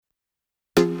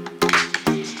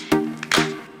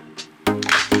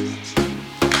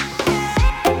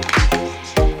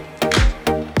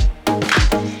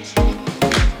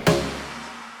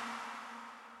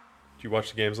watch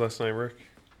the games last night, Rick?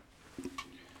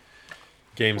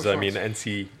 Games, Which I mean ones?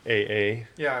 NCAA.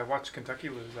 Yeah, I watched Kentucky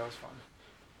lose. That was fun.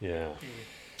 Yeah.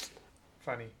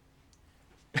 Funny.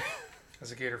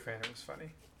 As a Gator fan, it was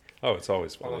funny. Oh, it's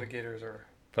always Although the funny. Gators are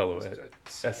Fellow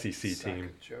just a SEC sack team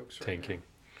of jokes right tanking.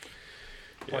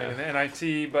 now. Playing in the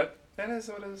NIT, but that is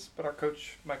what it is. But our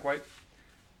coach, Mike White,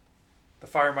 the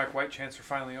fire Mike White chants are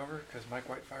finally over because Mike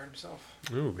White fired himself.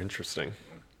 Ooh, interesting.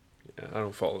 Yeah, I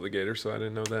don't follow the Gators, so I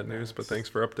didn't know that No, news, but it's- thanks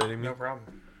for updating me. No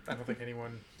problem. I don't think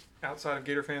anyone outside of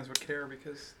Gator fans would care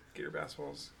because Gator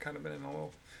basketball's kind of been in a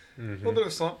little bit of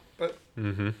a slump, but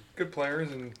Mm-hmm. good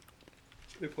players and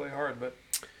they play hard, but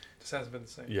it just hasn't been the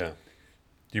same. Yeah.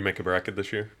 Do you make a bracket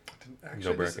this year?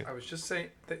 Actually, bracket. I was just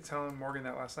telling Morgan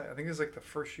that last night. I think it's like the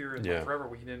first year in Yeah. forever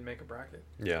we didn't make a bracket.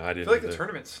 Yeah, I I didn't. feel like the either.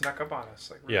 tournament snuck up on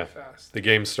us like really Yeah. fast. The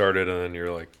game started, and then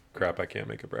you're like, crap, I can't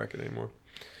make a bracket anymore.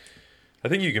 I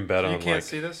think you can bet So on you can't like.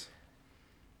 see this?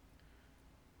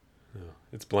 Oh,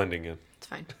 it's blending in. It's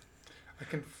fine. I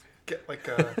can get like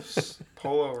a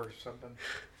polo or something.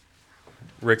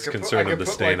 Rick's I could put- concerned I of could the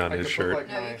put, stain like- on I his could put, shirt, like,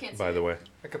 No, my- you can't see by the way.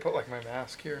 I could put like my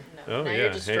mask here. No. Oh, now yeah. you're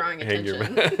just drawing hang your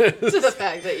attention mask. to the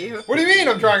fact that you What do you mean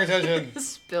I'm drawing attention?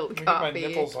 spilled Let me get my coffee.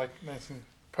 nipples like nice and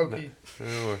pokey.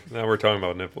 Oh, now we're talking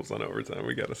about nipples on overtime.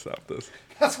 We got to stop this.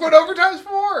 That's what overtime's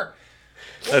for.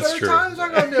 That's better true. times I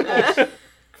got nipples.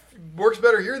 Works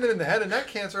better here than in the head and neck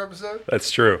cancer episode. That's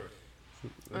true.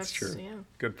 That's true. Yeah.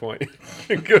 Good point.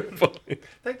 Good point.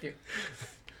 Thank you.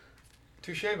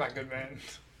 Touche, my good man.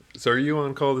 So are you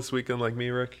on call this weekend like me,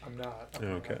 Rick? I'm not. I'm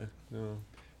not. Okay. No.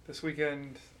 This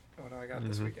weekend, what do I got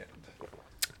this Mhm. weekend?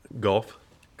 Golf?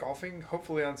 Golfing,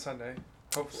 hopefully on Sunday.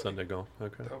 Hopefully. Sunday golf.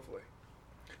 Okay. Hopefully.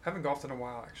 Haven't golfed in a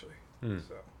while, actually. Hmm.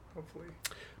 So, hopefully.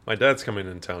 My dad's coming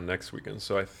in town next weekend,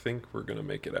 so I think we're going to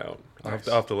make it out. I'll Nice.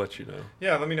 have to let you know.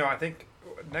 Yeah, let me know. I think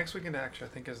next weekend, actually, I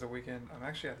think is the weekend. I'm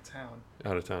actually out of town.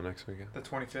 Out of town next weekend. The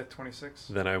 25th, 26th.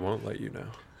 Then I won't let you know.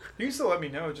 You can still let me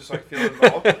know, just so I feel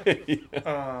involved.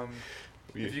 Yeah.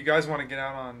 If you guys want to get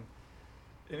out on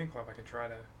Inning Club, I can try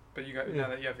to. But you got Yeah. now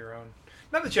that you have your own.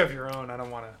 Now that you have your own, I don't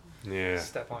want to Yeah.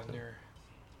 step on your.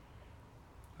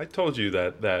 I told you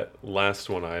that last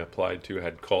one I applied to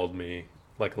had called me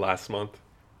like last month.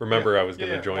 Remember, I was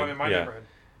going to join. One in my neighborhood.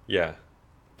 Yeah.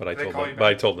 But I Did they told call them. you But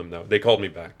I back? told them no. They called me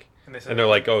back, And they said and they're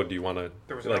like, "Oh, do you want to?"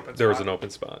 There was an like open there was spot? an open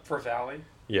spot. for Valley.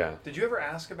 Yeah. Did you ever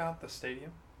ask about the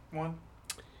stadium one?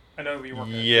 I know you weren't.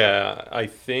 gonna- Yeah, I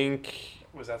think.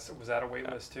 Was that a wait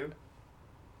list too?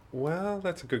 Well,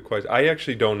 that's a good question. I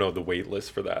actually don't know the wait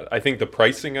list for that. I think the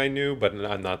pricing I knew, but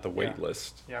not the wait Yeah.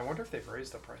 list. Yeah, I wonder if they've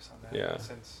raised the price on that. Yeah.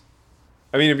 Since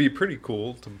I mean, it'd be pretty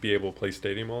cool to be able to play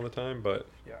stadium all the time, but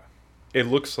yeah, it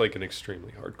looks like an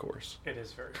extremely hard course. it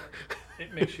is very hard.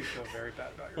 It makes you feel very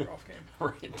bad about your golf game.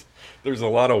 Right. There's a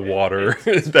lot of water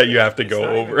It's- that you have to it's go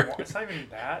not even over. it's not even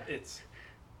that.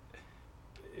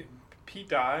 Pete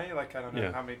Dye, like I don't know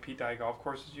Yeah. how many Pete Dye golf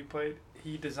courses you played.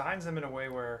 He designs them in a way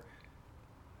where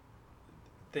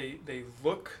they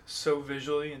look so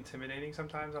visually intimidating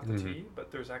sometimes off the Mhm. tee,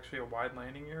 but there's actually a wide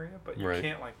landing area, but you Right.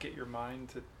 can't like get your mind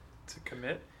to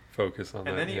commit. Focus on that.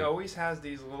 And then he yeah. always has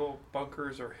these little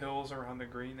bunkers or hills around the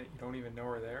green that you don't even know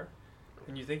are there.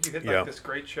 And you think you hit like Yeah. this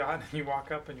great shot, and you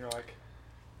walk up and you're like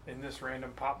in this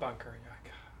random pot bunker, and you're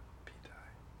like, "Ah, Pete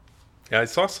Dye." Yeah, I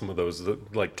saw some of those,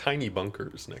 like tiny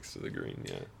bunkers next to the green.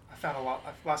 Yeah. I found a lot.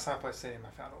 Last time I played Stadium,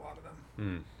 I found a lot of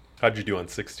them. How'd you do on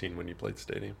 16 when you played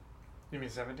stadium? You mean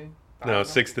 17? No,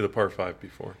 6 to the par 5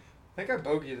 before. I think I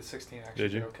bogeyed the 16 actually.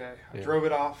 Did you? Okay. I Yeah. drove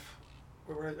it off.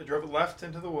 I drove it left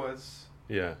into the woods,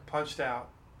 Yeah. punched out,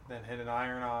 then hit an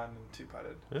iron on and two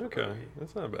putted. for Okay, bogey,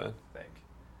 that's not bad. I think.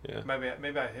 Yeah.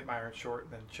 Maybe I hit my iron short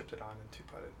and then chipped it on and two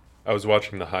putted. I was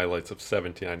watching the highlights of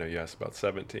 17. I know you asked about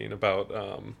 17.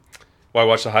 I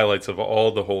watched the highlights of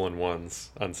all the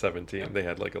hole-in-ones on 17. Yep. They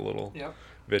had like a little Yep.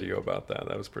 video about that.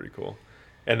 That was pretty cool.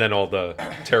 And then all the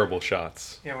terrible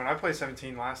shots. Yeah, when I played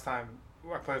 17 last time,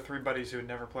 I played with three buddies who had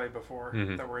never played before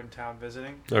Mhm. that were in town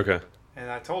visiting. Okay. And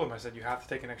I told them, I said, you have to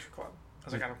take an extra club. I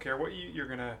was like, I don't care what you're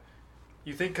going to,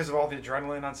 you think because of all the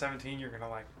adrenaline on 17, you're going to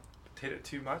like hit it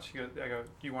too much. I go,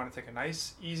 you want to take a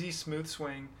nice, easy, smooth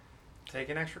swing, take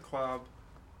an extra club,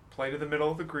 play to the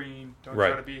middle of the green, don't Right.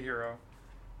 try to be a hero.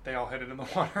 They all hit it in the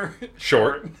water.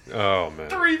 Short. Oh, man.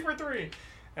 3 for 3.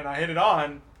 And I hit it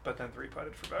on, but then 3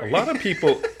 putted for A bogey. lot of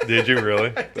people... Did you really?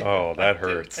 I did. Oh, I that did.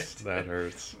 hurts. I did. That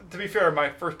hurts. To be fair, my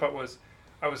first putt was,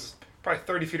 I was probably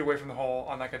 30 feet away from the hole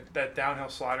on like that downhill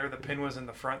slider. The pin was in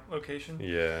the front location.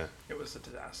 Yeah. It was a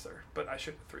disaster. But I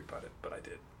should have 3 putted, but I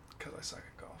did because I suck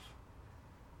at golf.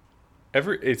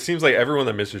 It seems like everyone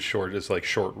that misses short is like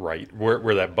short right,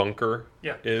 where that bunker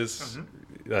Yeah. is. Mhm.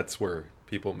 That's where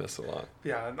People miss a lot.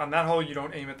 Yeah, on that hole you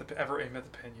don't ever aim at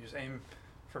the pin. You just aim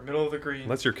for middle of the green.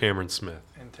 Unless you're Cameron Smith.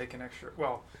 And take an extra.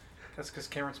 Well, that's because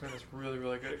Cameron Smith is really,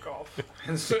 really good at golf.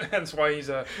 Hence why he's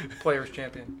a Players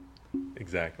Champion.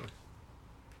 Exactly.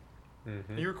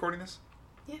 Mm-hmm. Are you recording this?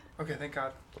 Yeah. Okay, thank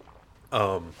God.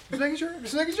 Just making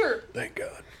sure. Thank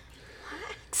God.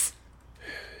 Relax.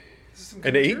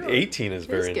 And 18 is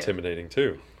very good. intimidating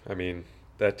too. I mean,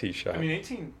 that tee shot. I mean,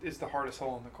 18 is the hardest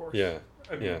hole on the course. Yeah.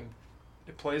 I mean,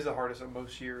 it plays the hardest of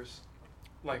most years.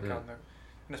 Like on the,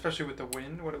 and especially with the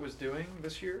wind, what it was doing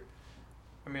this year.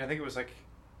 I mean, I think it was like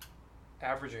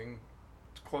averaging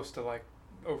close to like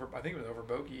over. I think it was over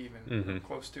bogey even,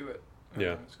 close to it.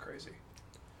 It's crazy.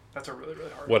 That's a really,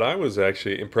 really hard. What I was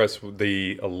actually impressed with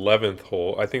the 11th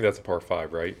hole. I think that's a par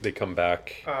 5, right? They come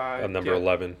back on number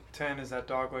 11. 10 is that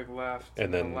dogleg left,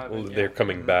 and then 11, they're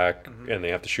coming back, and they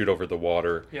have to shoot over the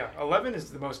water. Yeah, 11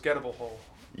 is the most gettable hole.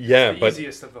 Yeah, it's the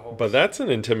easiest of the holes. But that's an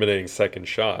intimidating second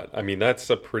shot. I mean, that's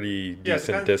a pretty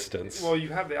decent distance. Well, you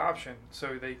have the option,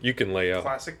 so you can lay up.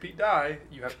 Classic Pete Dye.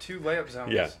 You have 2 layup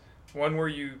zones. Yeah. One where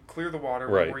you clear the water,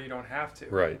 one where you don't have to.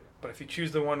 Right. But if you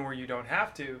choose the one where you don't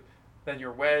have to, then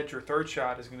your wedge or third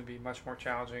shot is going to be much more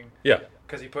challenging. Yeah.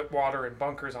 Because you put water and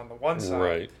bunkers on the one side.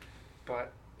 Right.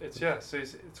 But it's so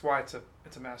it's why it's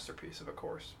a masterpiece of a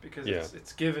course, because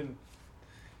it's given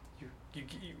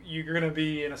you're going to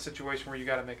be in a situation where you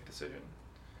got to make a decision.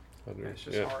 And it's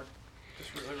just hard,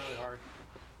 just really, really hard.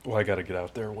 Well, I got to get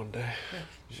out there one day. Yeah,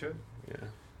 you should.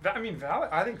 Yeah. I mean, Valley.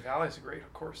 I think Valley's a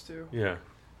great course too. Yeah.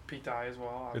 Pete Dye as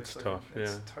well. Obviously. It's tough.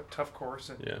 It's tough course,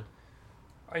 and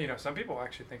some people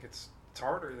actually think it's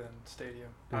harder than Stadium.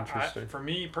 Interesting. For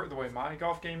me, the way my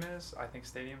golf game is, I think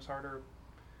Stadium's harder.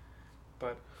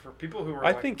 But for people who are,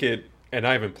 I think it, and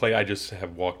I haven't played. I just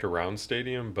have walked around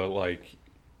Stadium, but like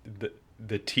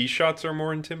the tee shots are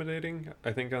more intimidating.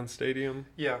 I think on Stadium.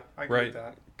 Yeah, I agree with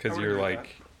that. Because you're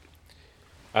like,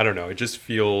 I don't know. It just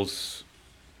feels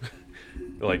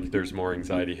like there's more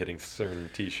anxiety hitting certain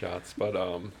tee shots.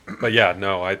 But yeah,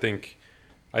 no, I think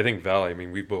Valley. I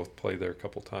mean, we both played there a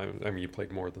couple times. I mean, you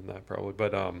played more than that probably,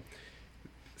 but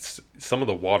some of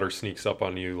the water sneaks up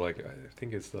on you. Like I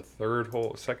think it's the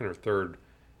second or third,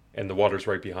 and the water's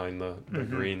right behind the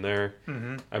green there.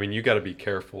 Mm-hmm. I mean, you got to be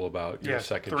careful about your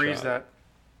second shot.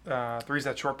 Three's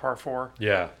that short par 4.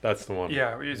 Yeah, that's the one.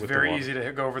 Yeah, it's very easy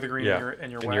to go over the green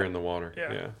and you're wet. You're in the water.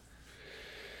 Yeah.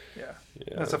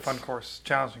 That's a fun course,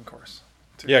 challenging course.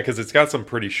 Too. Yeah, because it's got some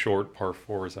pretty short par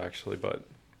 4s actually, but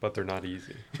they're not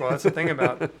easy. Well, that's the thing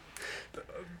about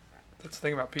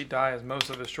Pete Dye is most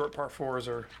of his short par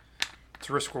 4s it's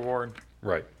risk reward.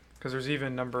 Right. Because there's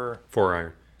even number 4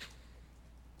 iron.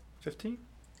 15?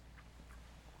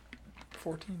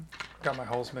 14? Got my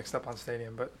holes mixed up on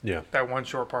Stadium, but that one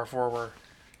short par 4 where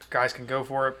guys can go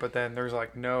for it, but then there's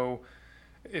like no,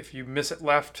 if you miss it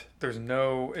left,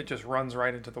 it just runs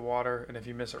right into the water, and if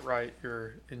you miss it right,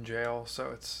 you're in jail.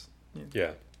 So it's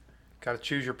got to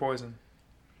choose your poison.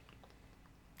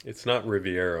 It's not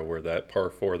Riviera where that par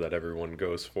 4 that everyone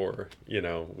goes for,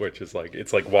 which is like,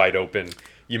 it's like wide open.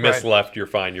 You miss left, you're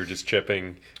fine. You're just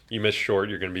chipping. You miss short,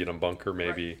 you're going to be in a bunker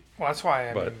maybe. Right. Well, that's why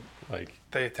I mean, like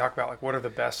they talk about like what are the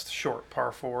best short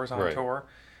par 4s on tour.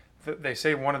 They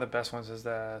say one of the best ones is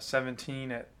the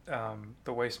 17 at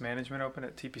the Waste Management Open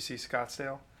at TPC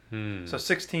Scottsdale. So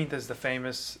 16th is the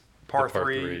famous par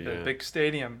 3, the big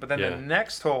stadium. But then the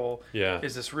next hole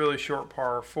is this really short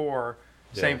par 4.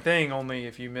 Same thing, only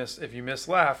if you miss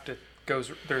left, it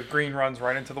goes, the green runs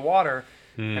right into the water,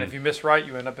 and if you miss right,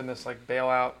 you end up in this like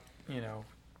bailout,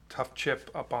 tough chip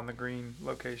up on the green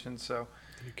location. So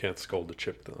you can't scold the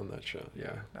chip on that shot.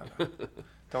 No.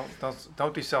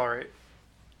 Don't decelerate.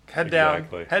 Head down,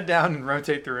 and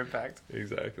rotate through impact.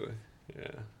 Exactly.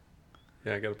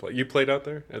 Yeah. I gotta play. You played out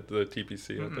there at the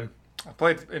TPC out there? I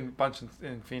played in a bunch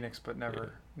in Phoenix, but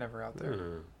never out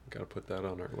there. Gotta put that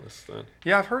on our list then.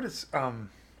 Yeah, I've heard it's from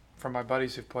my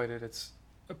buddies who've played it. It's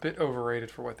a bit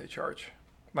overrated for what they charge.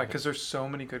 Like, because there's so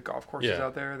many good golf courses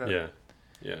out there that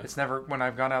it's never, when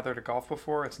I've gone out there to golf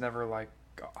before, it's never like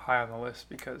high on the list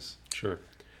because. Sure.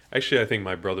 Actually, I think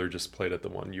my brother just played at the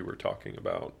one you were talking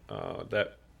about.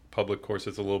 That public course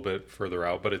is a little bit further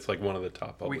out, but it's like one of the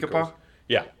top public courses.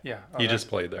 Yeah. He just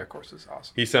played there. That course is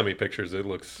awesome. He sent me pictures. It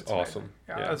looks awesome.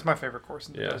 Yeah, that's my favorite course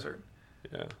in the desert.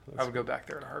 Yeah. I would go back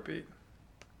there in a heartbeat.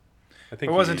 I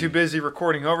think I wasn't too busy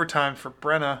recording overtime for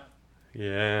Brenna.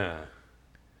 Yeah.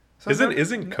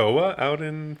 Isn't Koa out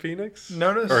in Phoenix? No,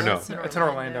 Or no? it's in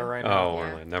Orlando right now. Oh, Yeah.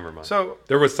 Orlando. Never mind. So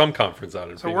There was some conference out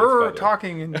in so Phoenix. by we're the way.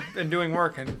 talking and doing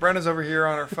work, and Brenna's over here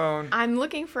on her phone. I'm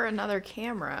looking for another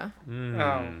camera.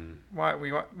 Why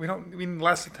we need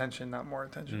less attention, not more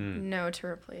attention. No, to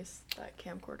replace that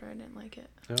camcorder. I didn't like it.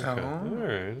 Okay. Oh. All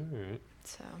right.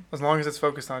 So, As long as it's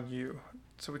focused on you,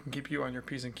 so we can keep you on your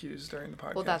P's and Q's during the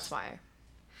podcast. well, that's why.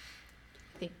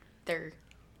 I think they're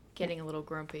getting a little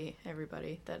grumpy.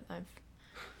 Everybody that I've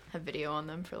had video on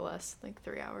them for the last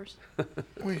 3 hours.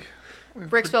 We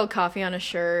Rick spilled coffee on his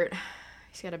shirt.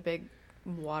 He's got a big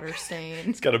water stain.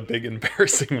 He's got a big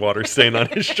embarrassing water stain on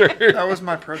his shirt. that was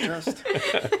my protest.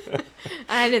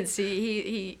 I didn't see.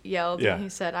 He yelled Yeah. and he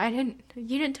said,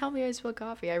 You didn't tell me I spilled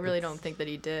coffee." I really don't think that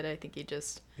he did. I think he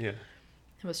just Yeah.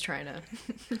 was trying to.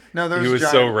 No, there He was was a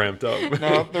so giant, ramped up.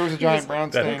 No, there was a giant brown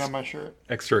That stain ex- on my shirt.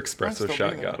 Extra Mine's espresso still shot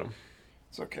bleeding. got him.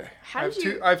 It's okay. How I have did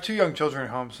you- two. I have 2 young children at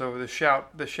home, so the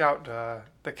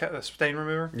stain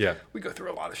remover. Yeah. We go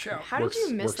through a lot of shout. How Works-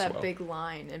 did you miss works that well. big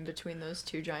line in between those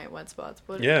 2 giant wet spots?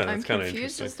 What, Yeah, I'm that's kinda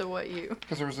confused as interesting. to what you.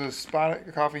 Because there was a spot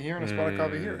of coffee here and a spot of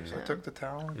coffee here, so I took the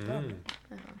towel and dabbed it.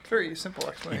 It's a very simple He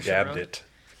explanation. dabbed really. it.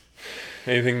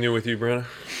 Anything new with you, Brenna?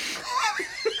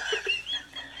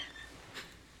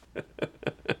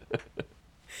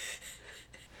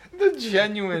 The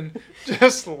genuine,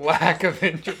 just lack of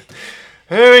interest.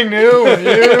 Anything new with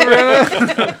you,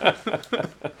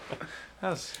 Brenna?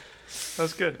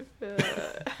 That's good. Nope.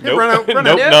 Brenna. Nope,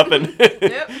 Nope. nothing.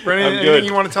 Yep. Brenna, I'm anything good.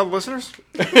 you want to tell the listeners?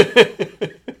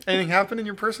 Anything happened in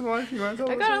your personal life you want to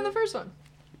tell I the got on listeners? the first one.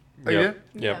 Oh, you did?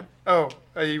 Yep. Oh,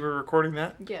 you were recording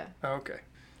that? Yeah. Oh, okay.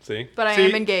 See? But I See-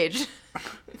 am engaged.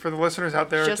 For the listeners out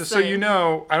there, Just just so you saying.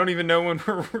 know, I don't even know when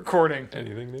we're recording.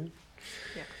 Anything new?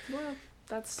 Yeah. Well,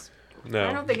 that's No.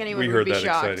 I don't think anyone we would heard be that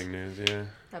shocked. exciting news, yeah.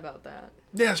 about that.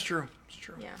 Yeah, it's true. It's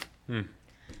true. Yeah. Hmm.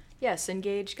 Yes,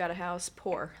 engaged, got a house,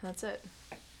 poor. That's it.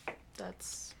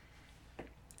 That's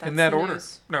In that the order.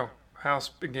 news. No.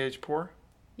 House, engaged, poor.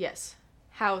 Yes.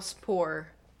 House, poor,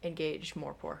 engaged,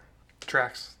 more poor.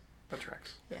 Tracks. That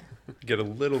tracks. Yeah. Get a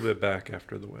little bit back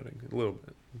after the wedding. A little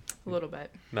bit. A little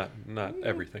bit. Not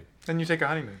everything. Then you take a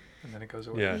honeymoon, and then it goes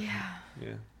away. Yeah. Yeah.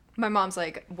 Yeah. My mom's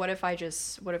like, what if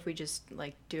we just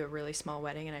like do a really small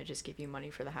wedding and I just give you money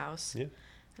for the house? Yeah.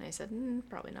 And I said,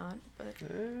 probably not, but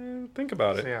Think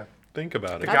about it. So, yeah. Think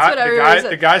about it. That's what everyone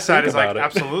said. The guy side Think is like, about it.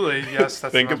 absolutely, yes.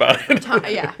 That's Think the about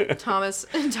it. yeah, Thomas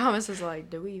is like,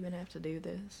 do we even have to do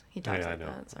this? He talks Yeah, I like know.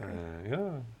 that. Sorry,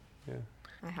 Yeah.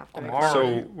 I have to. Amari,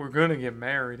 So- we're gonna get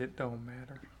married. It don't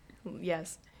matter.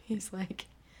 Yes, he's like,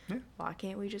 Yeah. why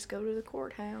can't we just go to the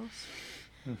courthouse?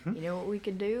 Mm-hmm. You know what we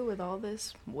could do with all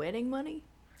this wedding money?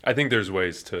 I think there's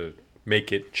ways to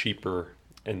make it cheaper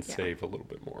and Yeah. save a little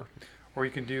bit more. Or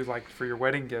you can do like for your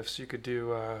wedding gifts, you could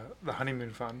do the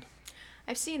honeymoon fund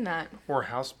I've seen that. or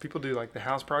house. People do like the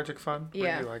house project fund. Where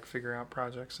Yeah. you like figure out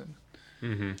projects and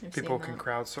Mm-hmm. I've people seen can that.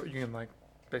 crowdsource. You can like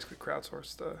basically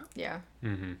crowdsource the. Yeah,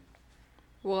 Mm-hmm.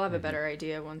 we'll have a better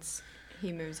idea once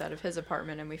he moves out of his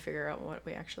apartment and we figure out what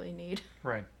we actually need.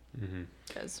 Right. Mm-hmm.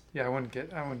 Because Yeah, I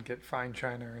wouldn't get fine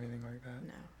china or anything like that.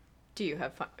 no, do you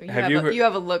have fun? You You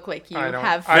have a look like you I don't-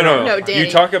 have. I don't know. No, Danny.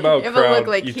 You talk about You have a look crowd.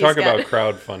 like You he's talk got- about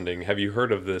crowdfunding. Have you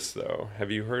heard of this though? Have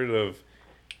you heard of?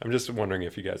 I'm just wondering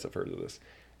if you guys have heard of this.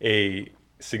 A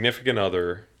significant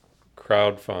other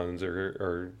crowdfunds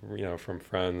or from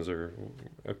friends or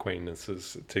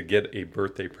acquaintances to get a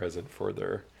birthday present for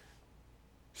their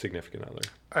significant other.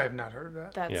 I have not heard of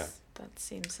that. That's Yeah. that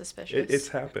seems suspicious. It's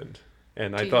happened,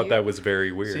 and I Do thought you? that was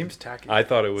very weird. Seems tacky. I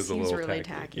thought it was Seems a little really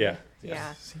tacky. tacky. Yeah.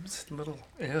 Yeah. Seems a little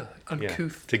Yeah.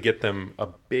 uncouth. To get them a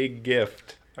big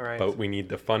gift, All right. but we need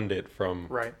to fund it from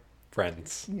Right.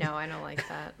 friends. No, I don't like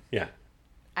that. Yeah.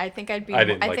 I think I'd be. I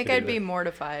didn't I like think it I'd be either.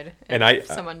 mortified if And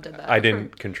someone did that. I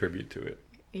didn't contribute to it.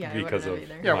 Yeah, because I wouldn't of-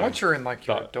 have either. Yeah, Mine. once you're in like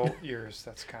your Thought- adult years,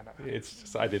 that's kind of It's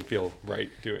just I didn't feel right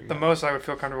doing the that. most I would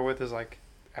feel comfortable with is like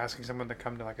asking someone to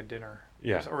come to like a dinner.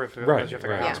 Yeah. Or if Right, you have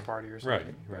like right. a house Yeah. party or Right,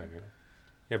 something. right.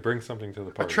 Yeah, bring something to the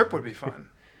A party. trip would be fun.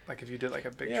 Like if you did like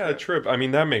a big Yeah, trip. a trip. I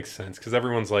mean, that makes sense because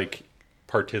everyone's like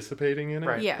participating in it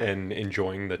Right. Yeah. and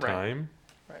enjoying the Right. time.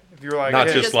 Right. If you were like, Not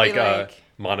hey, just Just be like a like-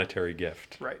 monetary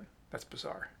gift. right. That's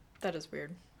bizarre. That is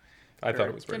weird. I thought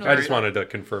it was weird. Very- I just wanted to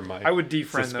confirm my. I would defriend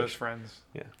suspicion. those friends.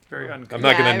 Yeah. Very I'm uncouth. not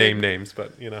Yeah, going I to name would- names,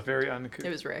 but you know. Very uncouth. It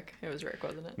was Rick. It was Rick,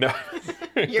 wasn't it? No.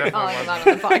 You're Definitely calling him wasn't. out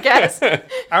on the podcast.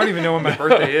 I don't even know when my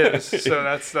birthday is, so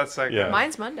that's like Yeah.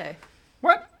 Mine's Monday.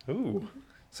 what? Ooh.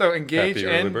 So engaged Happy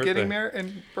early and birthday. getting married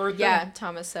and birthday. Yeah,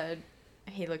 Thomas said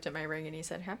he looked at my ring and he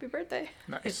said, "Happy birthday."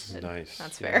 I Nice. said, Nice.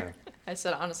 That's Yeah. fair. I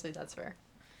said, honestly, that's fair.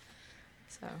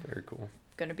 So Very cool.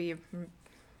 gonna be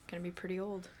pretty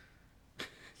old.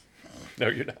 No,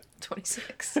 you're not.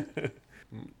 26.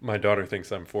 My daughter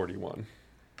thinks I'm 41,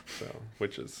 so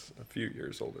which is a few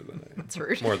years older than I am. That's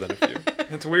rude. More than a few.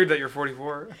 It's weird that you're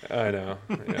 44. I know.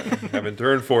 Yeah. Haven't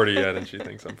turned 40 yet, and she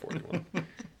thinks I'm 41.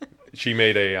 She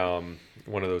made a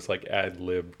one of those like ad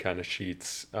lib kind of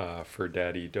sheets for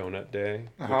Daddy Donut Day,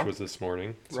 which was this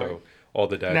morning. So Right. all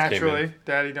the dads Naturally, came in.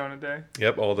 Daddy Donut Day.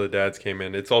 Yep, all the dads came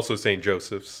in. It's also St.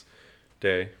 Joseph's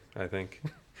Day, I think.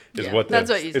 Yeah, that's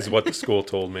what you is said. what the school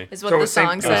told me. Is what So it the was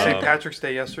song it was said. St. Patrick's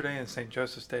Day yesterday and St.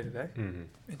 Joseph's Day today. Mhm.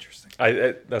 Interesting.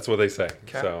 That's what they say.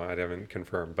 Okay. So I haven't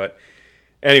confirmed, but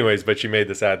anyways, but she made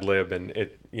this ad lib and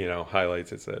it,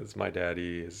 highlights, it says, my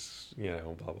daddy is, blah,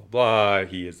 blah, blah.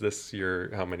 He is this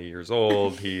year, how many years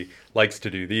old? He likes to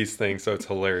do these things. So it's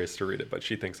hilarious to read it, but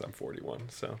she thinks I'm 41.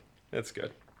 So it's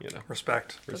good,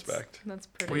 Respect. respect. That's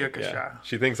pretty. We okay. Yeah.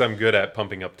 She thinks I'm good at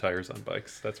pumping up tires on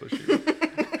bikes. That's what she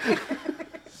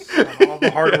All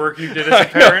the hard work you did as a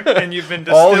parent, and you've been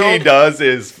All distilled. he does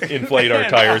is inflate our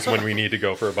tires when we need to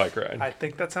go for a bike ride. I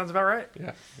think that sounds about right.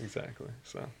 Yeah, exactly.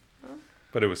 So,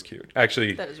 but it was cute.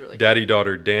 Actually, That is really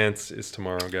daddy-daughter dance is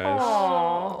tomorrow, guys.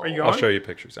 Aww. Are you I'll going? show you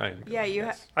pictures. I am. Yeah, you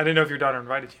yes. I didn't know if your daughter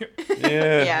invited you.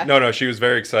 Yeah. Yeah. No, she was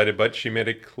very excited, but she made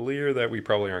it clear that we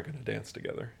probably aren't going to dance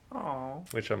together. Oh.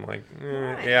 Which I'm like,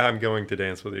 Why? yeah, I'm going to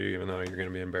dance with you, even though you're going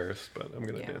to be embarrassed, but I'm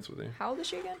going to Yeah. dance with you. How old is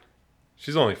she again?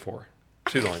 She's only 4.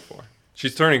 She's only 4.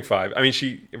 She's turning 5. I mean,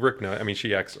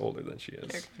 she acts older than she is.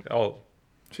 Okay.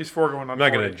 She's 4 going on I'm not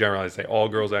 40. going to generalize say all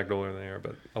girls act older than they are,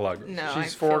 but a lot of girls. No,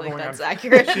 She's I 4 feel going like that's on-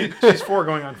 accurate. She's 4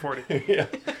 going on 40. Yeah,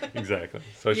 exactly.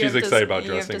 So You she's have to excited s- about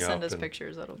You have dressing to send up. us and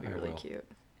pictures. That'll be I really will. cute.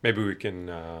 maybe we can,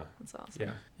 That's awesome.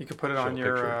 yeah. You could put it Show on a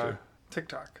picture or your two.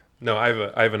 TikTok. No, I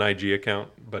have an IG account,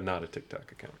 but not a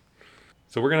TikTok account.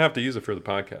 So we're gonna have to use it for the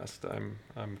podcast.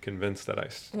 I'm convinced that I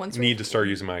Once we- need to start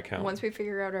using my account. Once we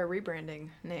figure out our rebranding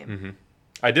name. hmm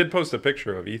I did post a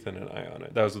picture of Ethan and I on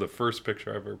it. That was the first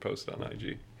picture I ever posted on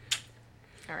IG.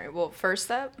 All right. Well, first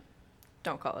step,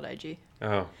 don't call it IG,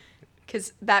 Oh,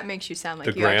 because that makes you sound like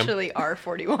The you gram? actually are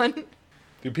 41.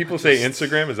 do people say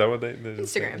Instagram? Is that what they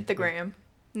say? Instagram, the gram,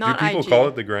 Do not people IG. call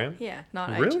it the gram? Yeah,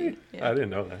 not Really? IG. Yeah. I didn't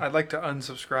know that. I'd like to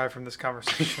unsubscribe from this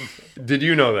conversation. Did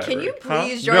you know that? Can you Rick?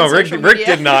 please join No, Rick. social Rick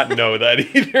media? did not know that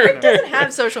either. Rick doesn't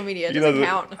have social media. It He doesn't doesn't-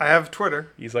 count. I have Twitter.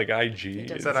 He's like IG.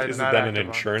 does. Is, That I'm isn't not that an active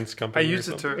on. insurance I company?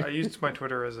 used I used my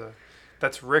Twitter as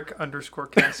that's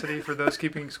Rick_Cassidy for those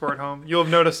keeping score at home. You'll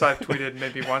have noticed I've tweeted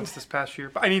maybe once this past year,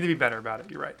 but I need to be better about it.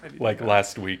 You're right. I need to be Like better.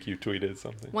 last week, you tweeted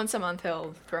something. Once a month,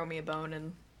 he'll throw me a bone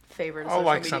and favorite a I'll social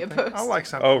like media something. post. I'll like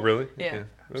something. Oh, really? Yeah. Okay.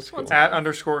 That's Just cool. once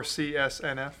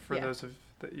 @_CSNF for Yeah. those of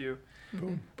that you.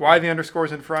 Boom. Why the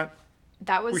underscores in front?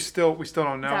 That was We still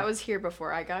don't know. that was here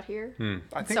before I got here, Hmm.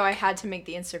 I think so I had to make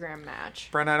the Instagram match.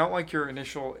 Brenna, I don't like your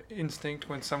initial instinct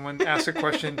when someone asks a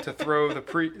question to throw the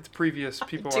previous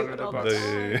people do under it the all the bus.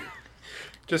 time.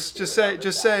 The,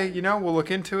 Just say, we'll look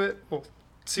into it. We'll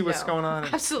see what's No, going on.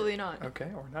 and- Absolutely not.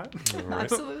 Okay, or not. all right.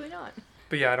 Absolutely not.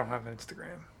 But yeah, I don't have an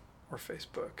Instagram or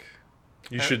Facebook.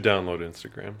 You should download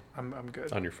Instagram I'm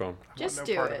good. on your phone. I want Just no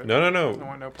do part it. of No, I no.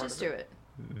 want no part Just of do it.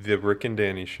 it. The Rick and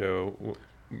Danny show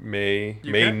may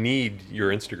You may can? need your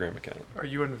Instagram account. Are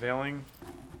you unveiling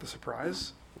the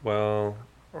surprise? Well,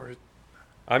 Or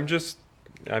I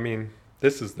mean,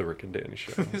 this is the Rick and Danny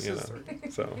show. This you is know,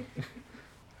 so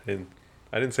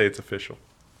I didn't say it's official.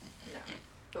 No,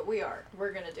 but we are.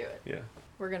 We're gonna do it. Yeah.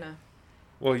 We're gonna.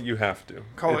 Well, you have to.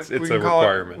 call it's it? it's we a can call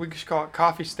requirement. It, we should call it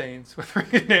Coffee Stains with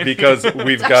Rick and Danny. Because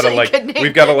we've It's got to actually a good name.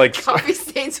 we've got to Coffee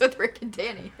Stains with Rick and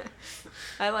Danny.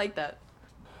 I like that.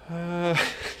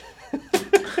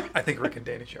 I think Rick and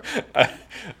Danny show. I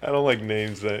don't like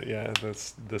names that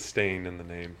that's the stain in the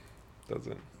name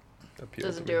doesn't appeal.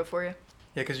 Doesn't to do me. it for you.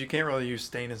 Yeah, because you can't really use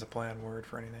stain as a play on word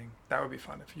for anything. That would be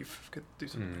fun if you could do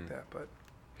something Mm. like that. But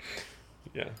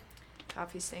Yeah.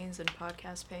 Coffee Stains and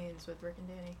Podcast Pains with Rick and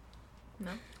Danny.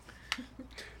 No.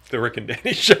 The Rick and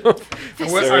Danny show.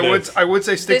 There it is. I would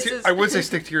say stick This to is- I would say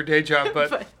stick to your day job,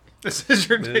 but this is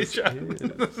your day This job.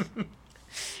 is-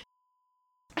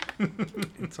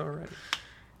 It's all right.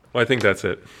 Well, I think that's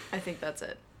it. I think that's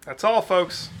it. That's all,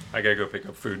 folks. I gotta go pick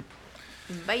up food.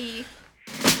 Bye.